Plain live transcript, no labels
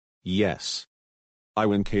Yes. I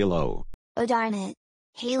win, Kalo. Oh darn it.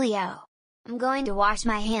 Hey Leo. I'm going to wash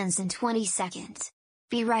my hands in 20 seconds.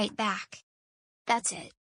 Be right back. That's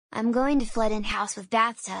it. I'm going to flood in house with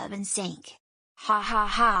bathtub and sink. Ha ha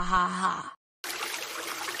ha ha ha.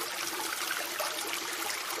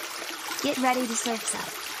 Get ready to surf up.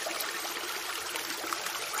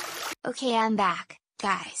 Okay, I'm back,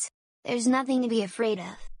 guys. There's nothing to be afraid of.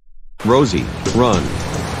 Rosie, run.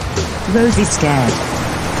 Rosie's scared.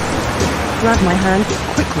 Grab my hand,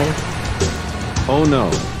 quickly. Oh no.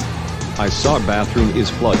 I saw bathroom is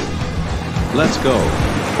flooded. Let's go.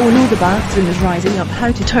 Oh no, the bathroom is rising up.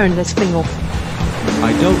 How to turn this thing off?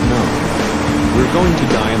 I don't know. We're going to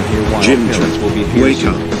die in here while Ginger, parents will be here wake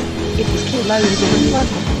soon. up. It was Kilo in the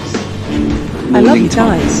floodhouse. I love you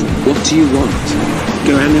guys. What do you want?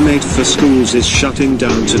 Go Animate for Schools is shutting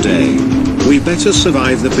down today. We better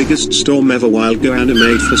survive the biggest storm ever while Go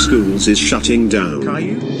Animate for Schools is shutting down.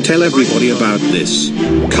 Tell everybody about this.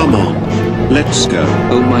 Come on. Let's go.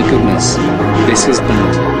 Oh my goodness. This is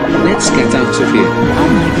bad. Let's get out of here. Oh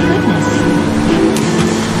my goodness.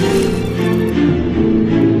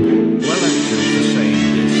 Well, actually, for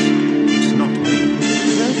saying this, it's not me.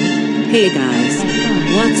 Hey guys,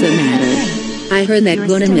 what's the matter? I heard that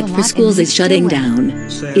Go Animate for Schools is shutting down.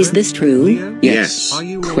 Is this true? Yes.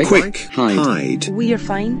 Quick, hide. We are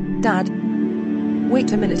fine, Dad.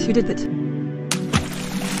 Wait a minute, who did it?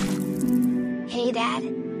 Hey Dad.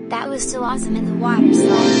 That was so awesome in the water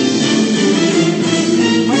slide.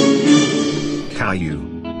 Caillou.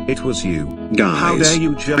 It was you. Guys, How dare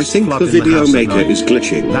you just I think flood the in the video house at maker night? is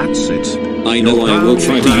glitching. That's it. I know I will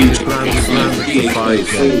try to use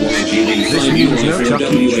This means no Chuck E.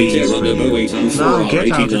 Cheese for you. Now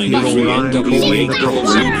get out of here or I'm calling the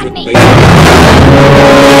cops.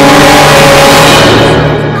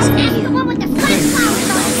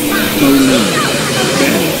 Oh no.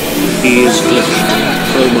 Ben. He is glitched.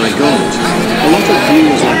 Oh my god. A lot of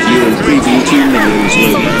viewers like you and preview 2 million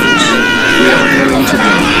logos. We are going to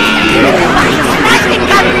die.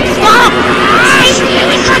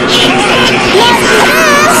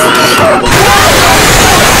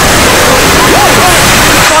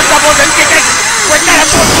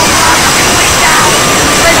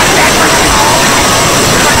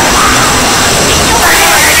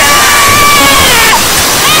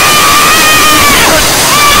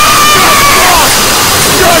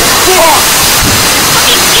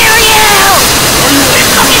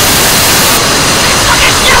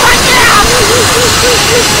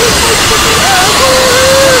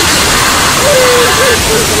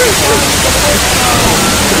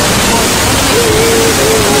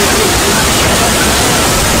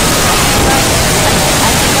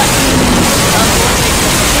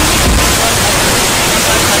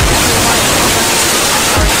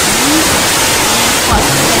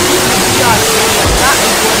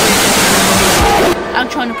 I'm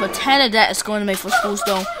trying to pretend that it's going to make for school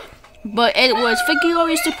stone, but it was. Thank you all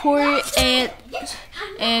your support,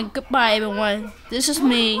 and goodbye everyone. This is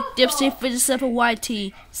me,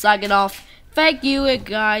 Dipsy57YT, signing off. Thank you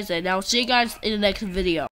guys, and I'll see you guys in the next video.